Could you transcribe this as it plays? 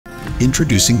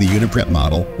Introducing the UniPRINT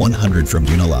Model 100 from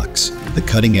Unilux, the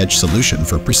cutting-edge solution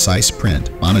for precise print,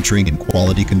 monitoring, and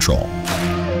quality control.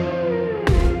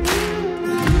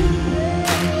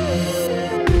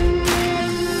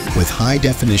 With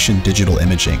high-definition digital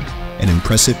imaging, an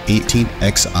impressive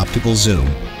 18x optical zoom,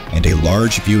 and a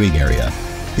large viewing area,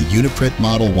 the UniPRINT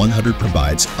Model 100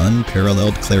 provides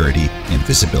unparalleled clarity and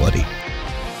visibility.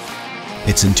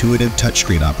 Its intuitive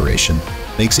touchscreen operation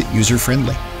makes it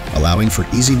user-friendly, allowing for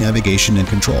easy navigation and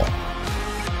control.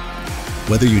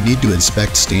 Whether you need to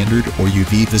inspect standard or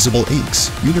UV visible inks,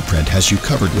 UniPRINT has you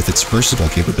covered with its versatile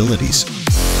capabilities.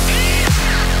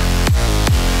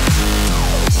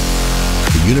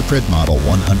 The UniPRINT Model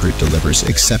 100 delivers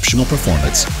exceptional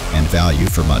performance and value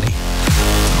for money.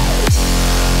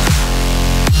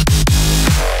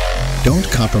 Don't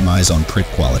compromise on print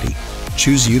quality.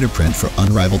 Choose UniPRINT for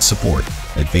unrivaled support,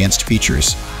 advanced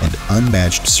features, and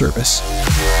unmatched service.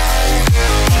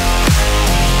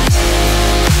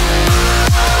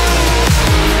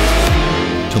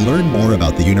 To learn more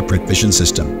about the UniPRINT Vision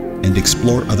System and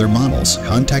explore other models,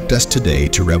 contact us today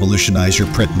to revolutionize your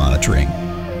print monitoring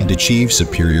and achieve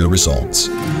superior results.